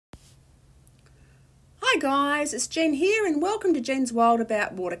guys, it's Jen here and welcome to Jen's World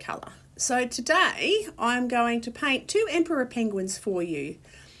About Watercolour. So today I'm going to paint two emperor penguins for you.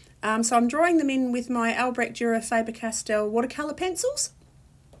 So I'm drawing them in with my Albrecht Dürer Faber-Castell watercolour pencils.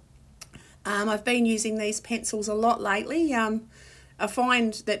 I've been using these pencils a lot lately. I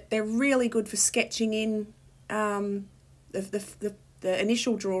find that they're really good for sketching in the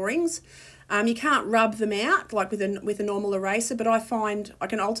initial drawings. You can't rub them out like with a normal eraser, but I find I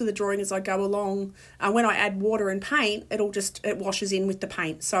can alter the drawing as I go along. When I add water and paint, it washes in with the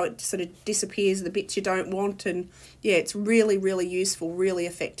paint, so it sort of disappears the bits you don't want, and yeah, it's really useful, really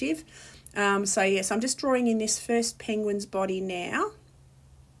effective. So yes, I'm just drawing in this first penguin's body now,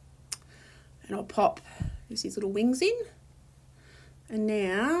 and I'll pop his little wings in, and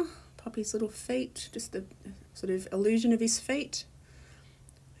now pop his little feet, just the sort of illusion of his feet,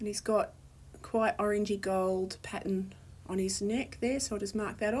 and he's got quite orangey gold pattern on his neck there, so I'll just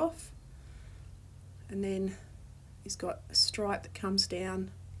mark that off. And then he's got a stripe that comes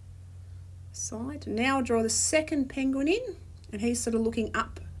down the side. And now I'll draw the second penguin in, and he's sort of looking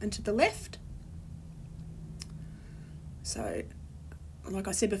up and to the left. So like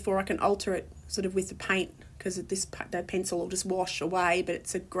I said before, I can alter it sort of with the paint, because the pencil will just wash away, but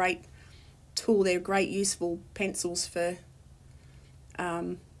it's a great tool. They're great useful pencils for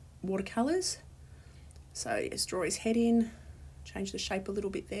watercolours. So just draw his head in, change the shape a little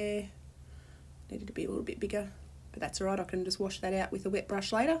bit there, needed to be a little bit bigger, but that's alright, I can just wash that out with a wet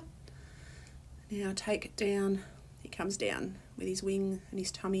brush later. Now take it down, he comes down with his wing and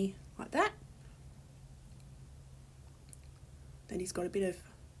his tummy like that. Then he's got a bit of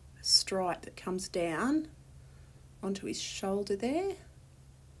a stripe that comes down onto his shoulder there, and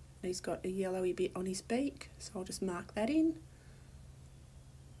he's got a yellowy bit on his beak, so I'll just mark that in.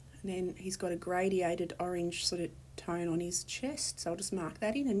 And then he's got a gradiated orange sort of tone on his chest, so I'll just mark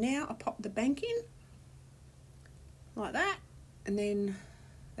that in. And now I pop the bank in like that, and then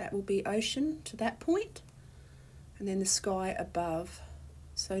that will be ocean to that point, and then the sky above.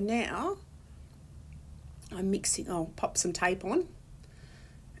 So now I'm mixing, I'll pop some tape on,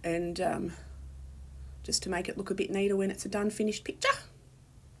 and just to make it look a bit neater when it's a done finished picture.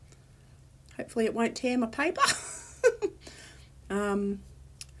 Hopefully it won't tear my paper.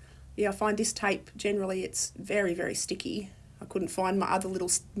 Yeah, I find this tape, generally it's very sticky. I couldn't find my other little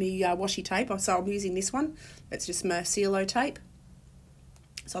washi tape, so I'm using this one. It's just Merciolo tape.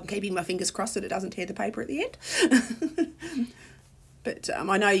 So I'm keeping my fingers crossed that it doesn't tear the paper at the end. But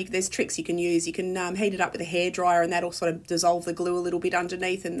I know there's tricks you can use. You can heat it up with a hairdryer, and that'll sort of dissolve the glue a little bit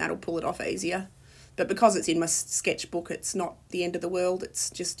underneath, and that'll pull it off easier. But because it's in my sketchbook, it's not the end of the world. It's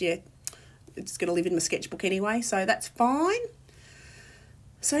just, yeah, it's going to live in my sketchbook anyway, so that's fine.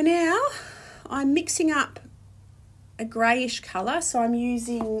 So now I'm mixing up a greyish colour, so I'm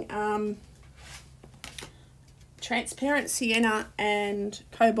using transparent sienna and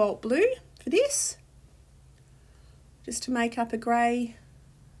cobalt blue for this, just to make up a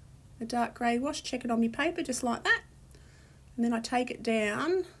dark grey wash. Check it on my paper just like that, and then I take it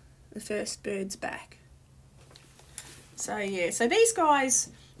down the first bird's back. So yeah, so these guys,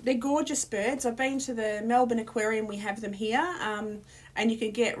 they're gorgeous birds. I've been to the Melbourne Aquarium, we have them here, and you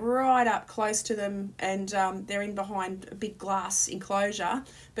can get right up close to them, and they're in behind a big glass enclosure,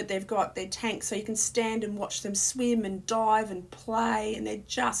 but they've got their tank, so you can stand and watch them swim and dive and play, and they're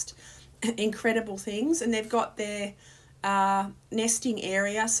just incredible things. And they've got their nesting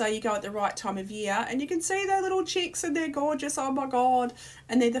area, so you go at the right time of year and you can see their little chicks, and they're gorgeous, oh my god,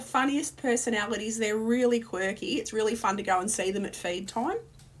 and they're the funniest personalities. They're really quirky. It's really fun to go and see them at feed time.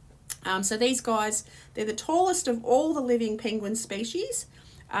 So these guys, they're the tallest of all the living penguin species.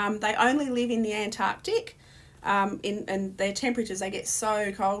 They only live in the Antarctic, and their temperatures, they get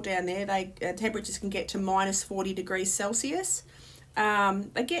so cold down there. Temperatures can get to minus 40 degrees Celsius.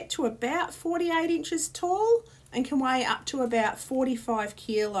 They get to about 48 inches tall and can weigh up to about 45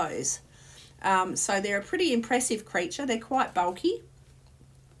 kilos. So they're a pretty impressive creature. They're quite bulky.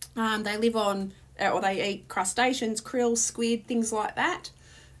 They live on, or they eat crustaceans, krill, squid, things like that.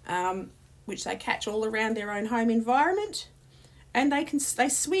 Which they catch all around their own home environment, and they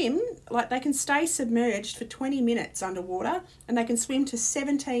swim, like they can stay submerged for 20 minutes underwater, and they can swim to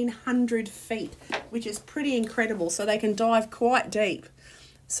 1,700 feet, which is pretty incredible. So they can dive quite deep.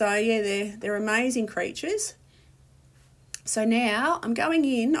 So yeah, they're amazing creatures. So now I'm going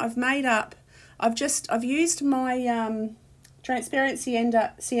in. I've used my transparent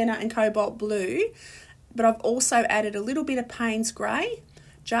sienna and cobalt blue, but I've also added a little bit of Payne's grey,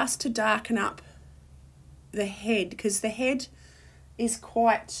 just to darken up the head, because the head is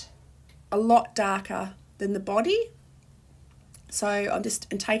quite a lot darker than the body. So I'm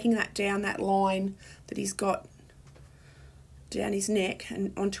taking that down that line that he's got down his neck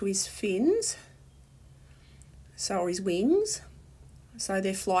and onto his fins, or his wings. So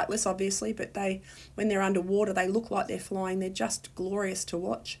they're flightless, obviously, but when they're underwater, they look like they're flying. They're just glorious to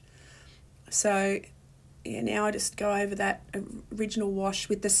watch. So yeah, now I just go over that original wash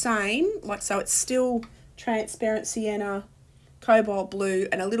with the same, so it's still transparent sienna, cobalt blue,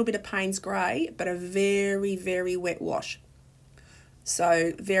 and a little bit of Payne's grey, but a very, very wet wash.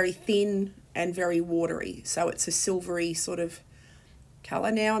 So very thin and very watery. So it's a silvery sort of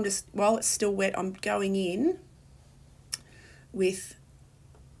colour. Now while it's still wet, I'm going in with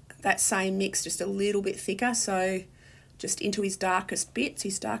that same mix, just a little bit thicker, so just into his darkest bits,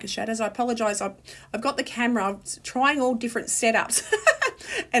 his darkest shadows. I apologise, I've got the camera, I'm trying all different setups,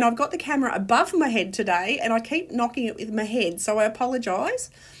 and I've got the camera above my head today, and I keep knocking it with my head, so I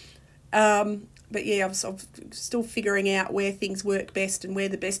apologise. But yeah, I'm still figuring out where things work best and where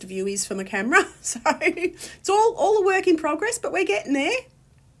the best view is for my camera. So it's all a work in progress, but we're getting there.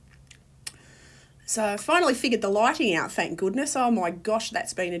 So I finally figured the lighting out, thank goodness. Oh my gosh,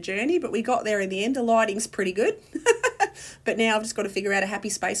 that's been a journey, but we got there in the end. The lighting's pretty good. But now I've just got to figure out a happy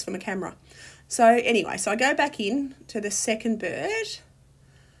space for my camera. So anyway, so I go back in to the second bird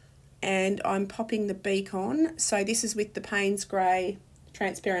and I'm popping the beak on. So this is with the Payne's Grey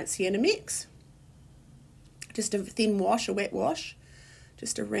Transparent Sienna mix. Just a thin wash, a wet wash,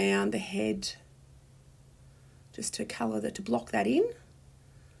 just around the head, just to to block that in.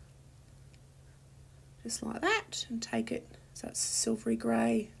 Just like that, and take it, so it's silvery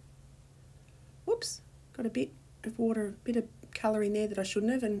grey. Whoops, got a bit of water, a bit of colour in there that I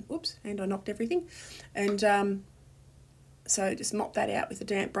shouldn't have, and whoops, and I knocked everything. And so just mop that out with a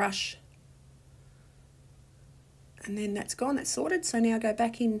damp brush. And then that's gone, that's sorted. So now I go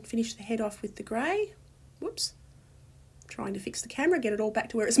back in, finish the head off with the grey. Whoops, trying to fix the camera, get it all back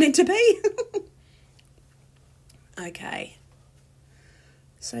to where it's meant to be. Okay,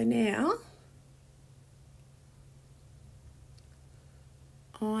 so now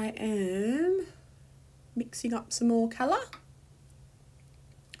I am mixing up some more colour.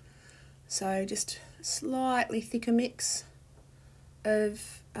 So just a slightly thicker mix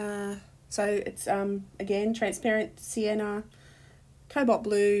of, so it's again transparent sienna, cobalt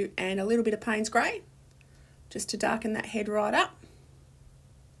blue, and a little bit of Payne's grey, just to darken that head right up.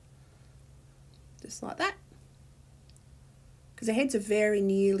 Just like that. Because the heads are very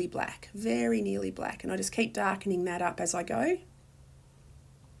nearly black, and I just keep darkening that up as I go.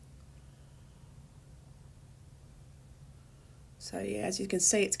 So yeah, as you can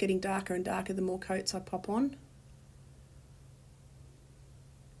see, it's getting darker and darker the more coats I pop on.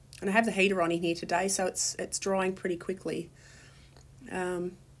 And I have the heater on in here today, so it's drying pretty quickly.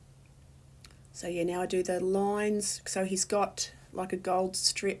 So yeah, now I do the lines. So he's got like a gold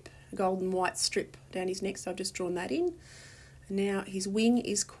strip, a gold and white strip down his neck, so I've just drawn that in. And now his wing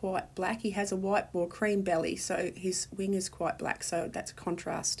is quite black. He has a white or cream belly, so his wing is quite black, so that's a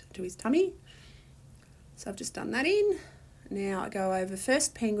contrast to his tummy. So I've just done that in. Now I go over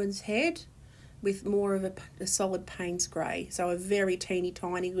first penguin's head with more of a solid Payne's grey. So a very teeny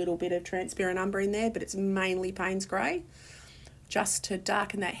tiny little bit of transparent umber in there, but it's mainly Payne's grey, just to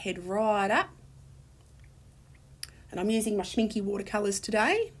darken that head right up. And I'm using my Schminky watercolours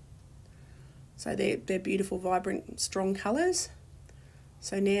today. So they're beautiful, vibrant, strong colours.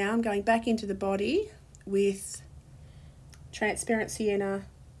 So now I'm going back into the body with transparent sienna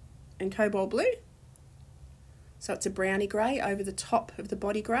and cobalt blue. So it's a browny grey over the top of the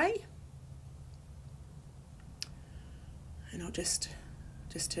body grey. And I'll just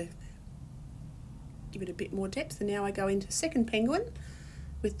to give it a bit more depth. And now I go into second penguin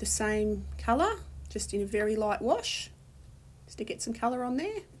with the same colour, just in a very light wash, just to get some colour on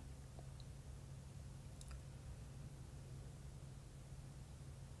there.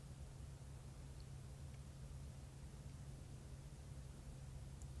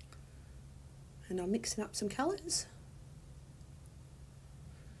 And I'm mixing up some colours.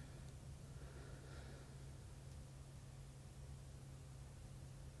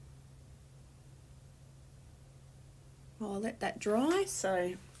 I'll let that dry,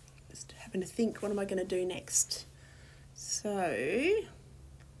 so just having to think, what am I going to do next? So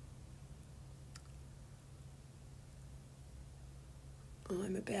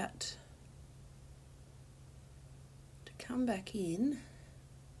I'm about to come back in.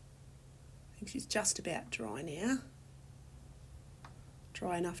 I think she's just about dry now.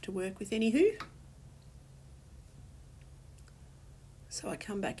 Dry enough to work with, anywho. So I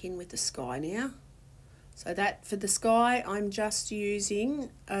come back in with the sky now. So that, for the sky, I'm just using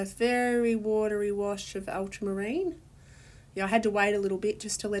a very watery wash of ultramarine, yeah, I had to wait a little bit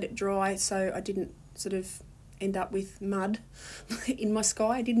just to let it dry so I didn't sort of end up with mud in my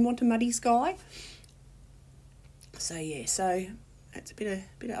sky. I didn't want a muddy sky. So yeah, so that's a bit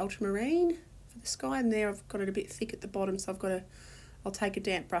of ultramarine for the sky, and there I've got it a bit thick at the bottom, so I'll take a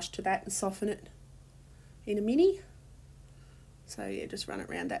damp brush to that and soften it in a mini. So yeah, just run it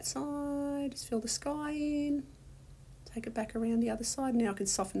around that side, just fill the sky in, take it back around the other side. Now I can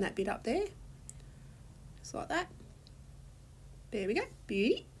soften that bit up there, just like that. There we go,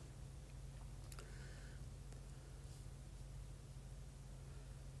 beauty.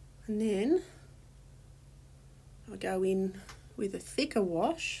 And then I go in with a thicker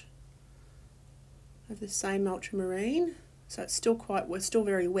wash of the same ultramarine. So it's still we're still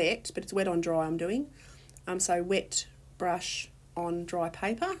very wet, but it's wet on dry I'm doing. So wet brush on dry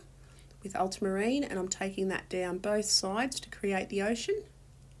paper with ultramarine, and I'm taking that down both sides to create the ocean.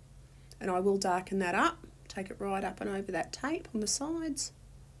 And I will darken that up, take it right up and over that tape on the sides,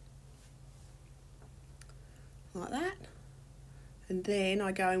 like that. And then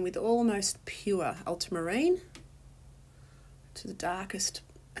I go in with almost pure ultramarine to the darkest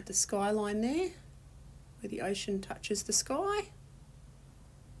at the skyline there, where the ocean touches the sky.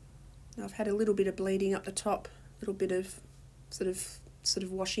 Now I've had a little bit of bleeding up the top, a little bit of sort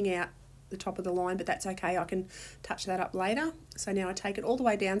of washing out the top of the line, but that's okay, I can touch that up later. So now I take it all the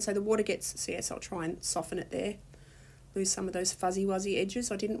way down so the water gets, so yes, I'll try and soften it there, lose some of those fuzzy wuzzy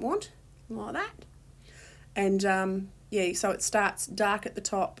edges I didn't want, like that. And yeah, so it starts dark at the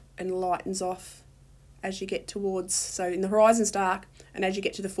top and lightens off as you get towards, so in the horizon's dark, and as you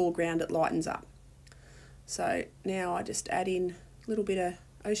get to the foreground it lightens up. So now I just add in a little bit of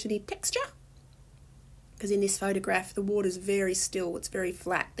oceany texture, because in this photograph the water's very still, it's very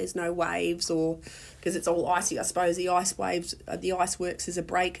flat, there's no waves, or because it's all icy, I suppose the ice waves, the ice works as a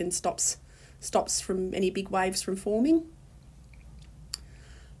break and stops from any big waves from forming.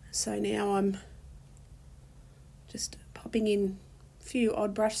 So now I'm just popping in a few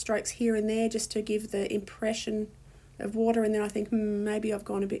odd brush strokes here and there just to give the impression of water, and then I think maybe I've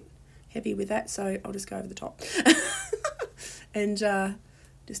gone a bit heavy with that, so I'll just go over the top and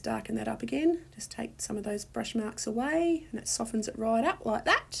just darken that up again. Just take some of those brush marks away, and it softens it right up like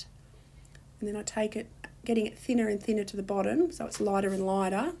that. And then I take it, getting it thinner and thinner to the bottom, so it's lighter and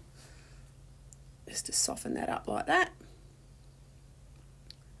lighter, just to soften that up like that,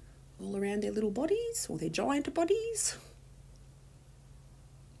 all around their little bodies, or their giant bodies.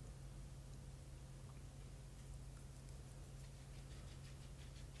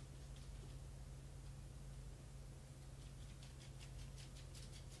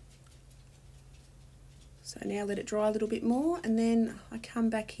 So now let it dry a little bit more, and then I come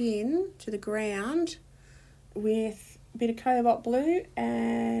back in to the ground with a bit of cobalt blue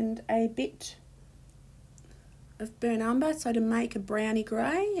and a bit of burnt umber, so to make a browny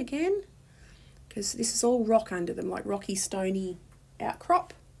grey again, because this is all rock under them, like rocky stony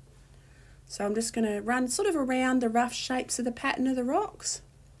outcrop. So I'm just going to run sort of around the rough shapes of the pattern of the rocks.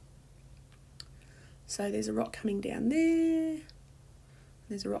 So there's a rock coming down there,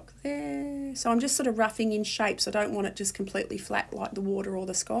 there's a rock there, so I'm just sort of roughing in shapes. I don't want it just completely flat like the water or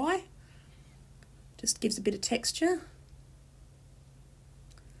the sky, just gives a bit of texture.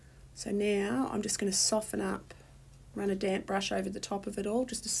 So now I'm just going to soften up, run a damp brush over the top of it all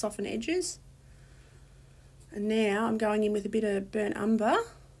just to soften edges. And now I'm going in with a bit of burnt umber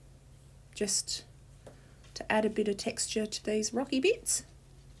just to add a bit of texture to these rocky bits.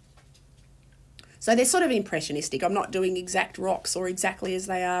 So they're sort of impressionistic. I'm not doing exact rocks or exactly as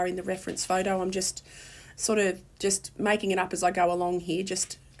they are in the reference photo. I'm just sort of just making it up as I go along here,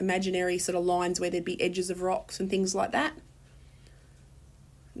 just imaginary sort of lines where there'd be edges of rocks and things like that.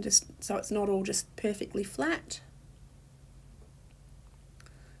 Just so it's not all just perfectly flat.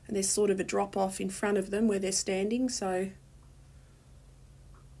 And there's sort of a drop off in front of them where they're standing, so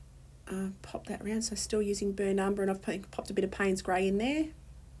pop that around. So still using burnt umber, and I've popped a bit of Payne's grey in there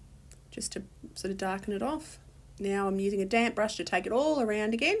just to sort of darken it off. Now I'm using a damp brush to take it all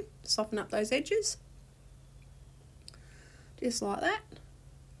around again, soften up those edges, just like that.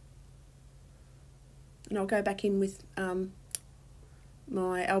 And I'll go back in with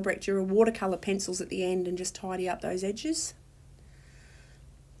my Albrecht Dürer watercolour pencils at the end and just tidy up those edges,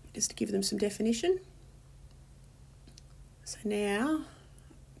 just to give them some definition. So now,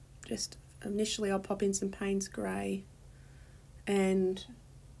 just initially I'll pop in some Payne's grey and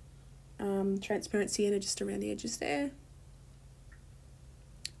transparent sienna just around the edges there.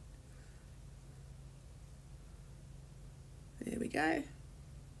 There we go.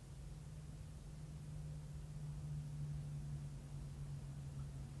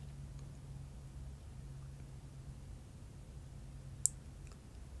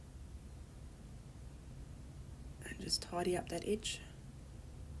 Just tidy up that edge.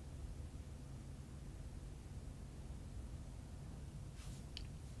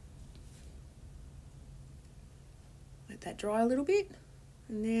 Let that dry a little bit.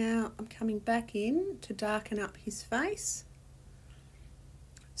 And now I'm coming back in to darken up his face.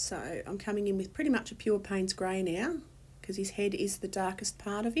 So I'm coming in with pretty much a pure Payne's grey now, because his head is the darkest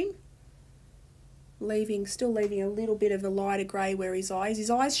part of him. Still leaving a little bit of a lighter grey where his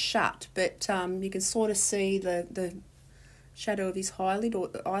eyes shut, but you can sort of see the shadow of his eyelid, or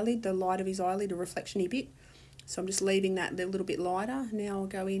the eyelid, the light of his eyelid, a reflection-y bit. So I'm just leaving that a little bit lighter. Now I'll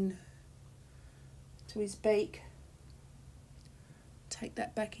go in to his beak, take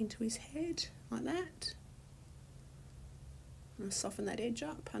that back into his head like that. I'll soften that edge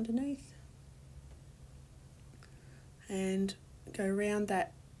up underneath and go around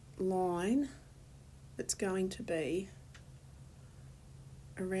that line that's going to be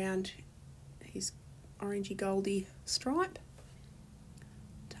around his orangey goldy stripe.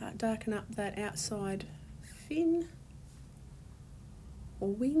 Darken up that outside fin or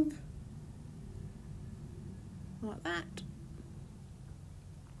wing like that.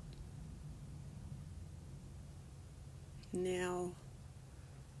 Now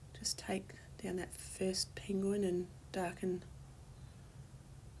just take down that first penguin and darken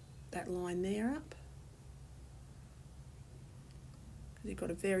that line there up. You've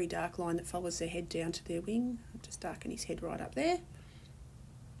got a very dark line that follows their head down to their wing. I'll just darken his head right up there.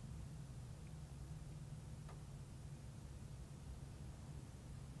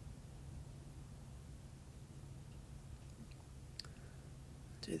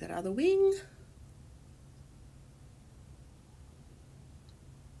 Do that other wing.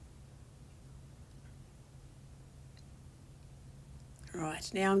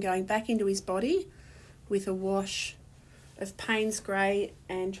 Right, now I'm going back into his body with a wash of Payne's grey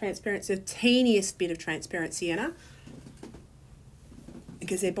and transparency, the teeniest bit of transparent sienna,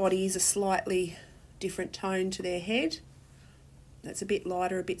 because their body is a slightly different tone to their head. That's a bit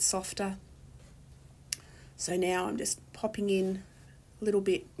lighter, a bit softer. So now I'm just popping in a little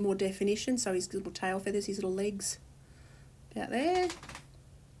bit more definition, so his little tail feathers, his little legs about there.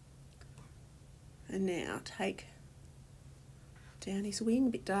 And now take down his wing, a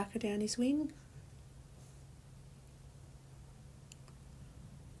bit darker down his wing.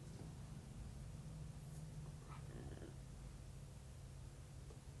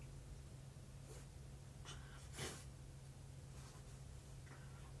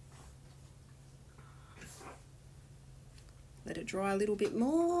 Let it dry a little bit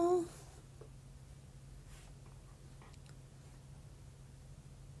more.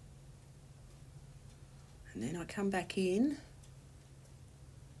 And then I come back in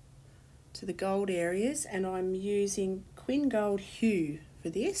to the gold areas, and I'm using Quin Gold Hue for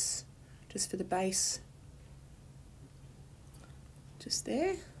this, just for the base, just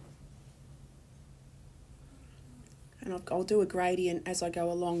there. And I'll do a gradient as I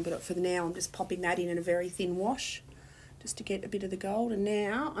go along, but for now I'm just popping that in a very thin wash, just to get a bit of the gold. And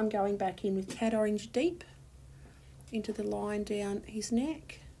now I'm going back in with Cat Orange Deep into the line down his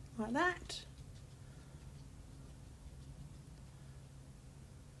neck, like that.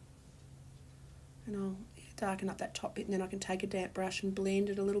 And I'll darken up that top bit, and then I can take a damp brush and blend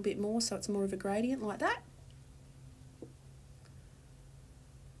it a little bit more so it's more of a gradient like that.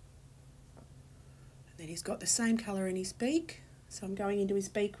 And then he's got the same colour in his beak, so I'm going into his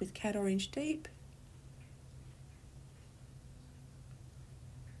beak with Cat Orange Deep.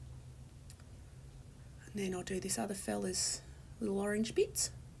 And then I'll do this other fella's little orange bits.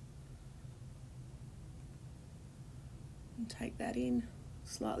 And take that in,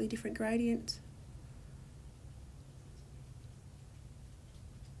 slightly different gradient.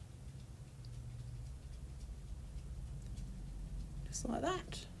 Just like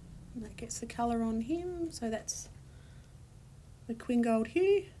that. And that gets the colour on him, so that's the Quin Gold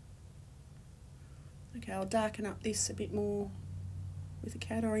Hue. Okay, I'll darken up this a bit more with the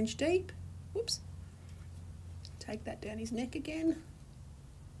Cat Orange Deep. Whoops. Take that down his neck again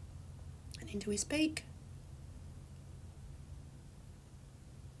and into his beak.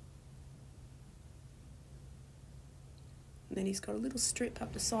 And then he's got a little strip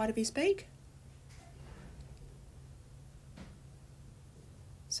up the side of his beak.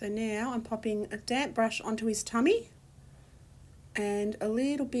 So now I'm popping a damp brush onto his tummy and a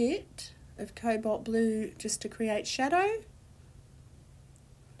little bit of cobalt blue just to create shadow.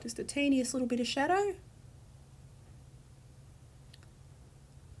 Just the teeniest little bit of shadow.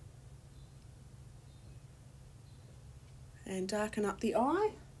 And darken up the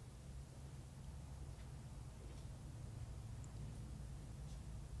eye.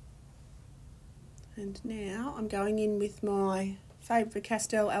 And now I'm going in with my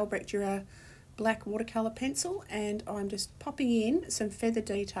Faber-Castell Albrecht Dürer black watercolour pencil, and I'm just popping in some feather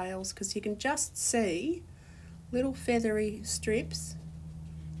details because you can just see little feathery strips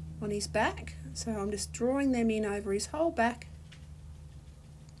on his back. So I'm just drawing them in over his whole back.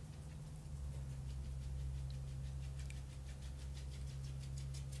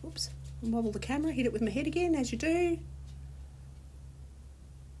 Oops, wobble the camera, hit it with my head again as you do.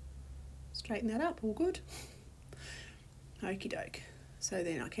 Straighten that up, all good. Okie doke. So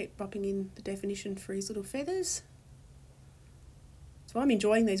then I keep popping in the definition for his little feathers. So I'm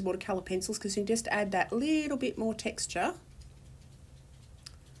enjoying these watercolour pencils because you can just add that little bit more texture.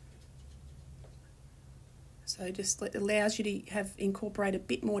 So just it allows you to incorporate a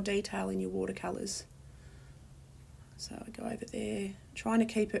bit more detail in your watercolours. So I go over there, trying to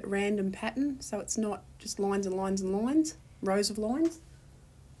keep it random pattern so it's not just lines and lines and lines, rows of lines.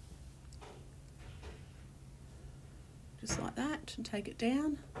 Just like that, and take it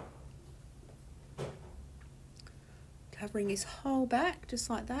down. Covering his whole back, just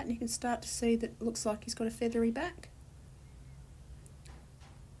like that, and you can start to see that it looks like he's got a feathery back.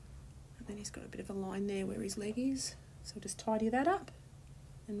 And then he's got a bit of a line there where his leg is, so just tidy that up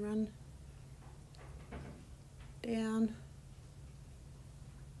and run down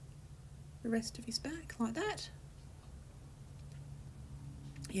the rest of his back like that.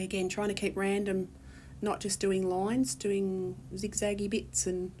 Yeah, again, trying to keep random, not just doing lines, doing zigzaggy bits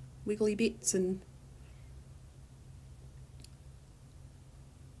and wiggly bits. And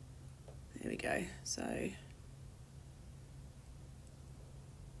there we go. So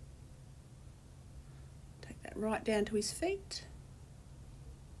take that right down to his feet,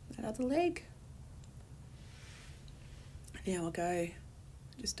 that other leg. Now I'll go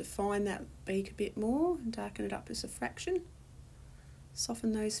just define that beak a bit more and darken it up as a fraction.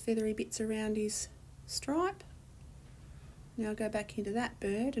 Soften those feathery bits around his stripe. Now I'll go back into that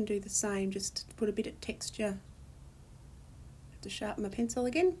bird and do the same, just to put a bit of texture. Have to sharpen my pencil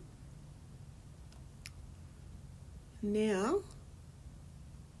again. Now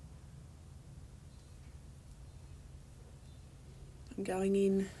I'm going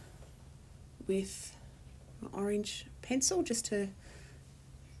in with my orange pencil, just to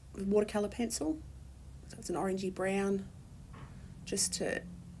watercolour pencil, so it's an orangey brown, just to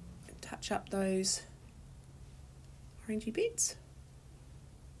touch up those orangey bits.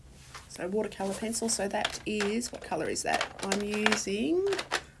 So watercolour pencil, so that is, what colour is that? I'm using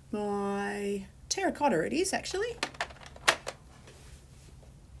my terracotta, it is actually.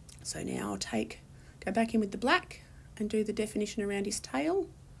 So now I'll go back in with the black and do the definition around his tail,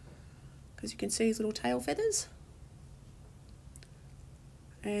 because you can see his little tail feathers.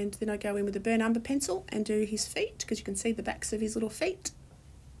 And then I go in with the burnt umber pencil and do his feet, because you can see the backs of his little feet.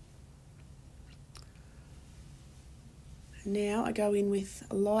 And now I go in with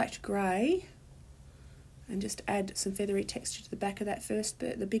a light grey and just add some feathery texture to the back of that first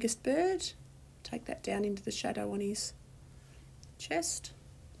bird, the biggest bird. Take that down into the shadow on his chest.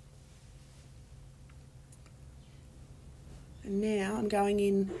 And now I'm going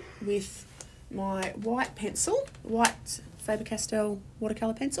in with my white pencil, white Faber-Castell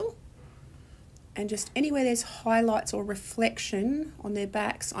watercolour pencil, and just anywhere there's highlights or reflection on their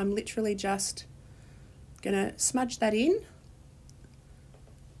backs, I'm literally just going to smudge that in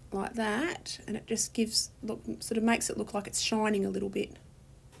like that, and it just sort of makes it look like it's shining a little bit.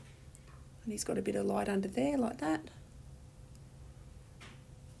 And he's got a bit of light under there like that.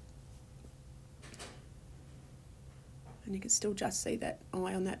 And you can still just see that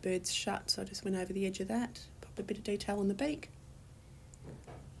eye on that bird's shut, so I just went over the edge of that, popped a bit of detail on the beak.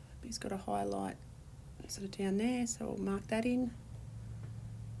 He's got a highlight sort of down there, so I'll mark that in.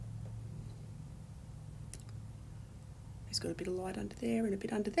 He's got a bit of light under there and a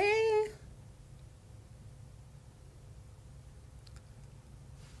bit under there.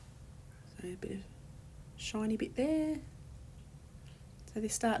 So a bit of shiny bit there. So they're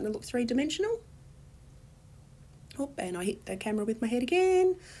starting to look three-dimensional. Oh, and I hit the camera with my head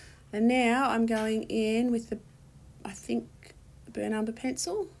again. And now I'm going in with the, I think, the burnt umber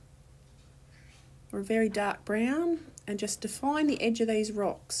pencil, or a very dark brown, and just define the edge of these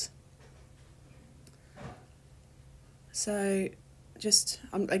rocks. So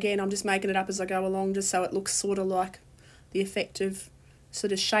again, I'm just making it up as I go along, just so it looks sort of like the effect of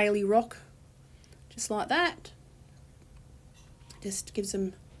sort of shaly rock, just like that. Just gives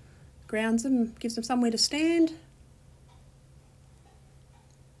them, grounds them, gives them somewhere to stand.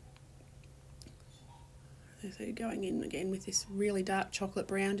 So going in again with this really dark chocolate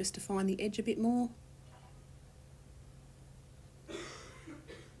brown, just to define the edge a bit more.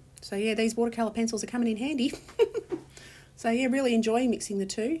 So yeah, these watercolour pencils are coming in handy. So yeah, really enjoying mixing the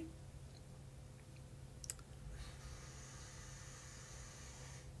two.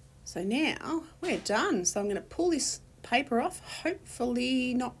 So now we're done. So I'm going to pull this paper off,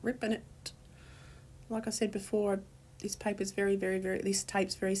 hopefully not ripping it. Like I said before, this paper's this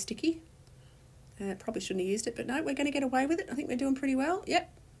tape's very sticky. Probably shouldn't have used it, but no, we're going to get away with it. I think we're doing pretty well.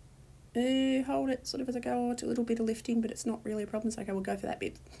 Yep. Hold it sort of as I go on, to a little bit of lifting, but it's not really a problem. So okay, we'll go for that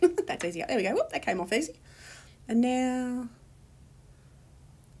bit. That's easier. There we go. Whoop, that came off easy. And now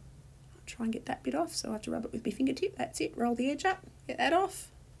I'll try and get that bit off. So I have to rub it with my fingertip. That's it. Roll the edge up. Get that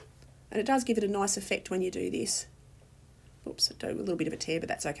off. And it does give it a nice effect when you do this. Oops, I do a little bit of a tear, but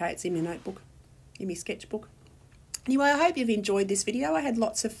that's okay. It's in my notebook, in my sketchbook. Anyway, I hope you've enjoyed this video. I had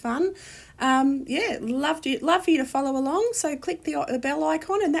lots of fun. Yeah, love for you to follow along. So click the bell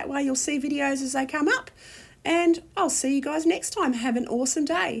icon, and that way you'll see videos as they come up. And I'll see you guys next time. Have an awesome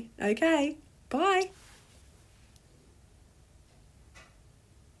day. Okay, bye.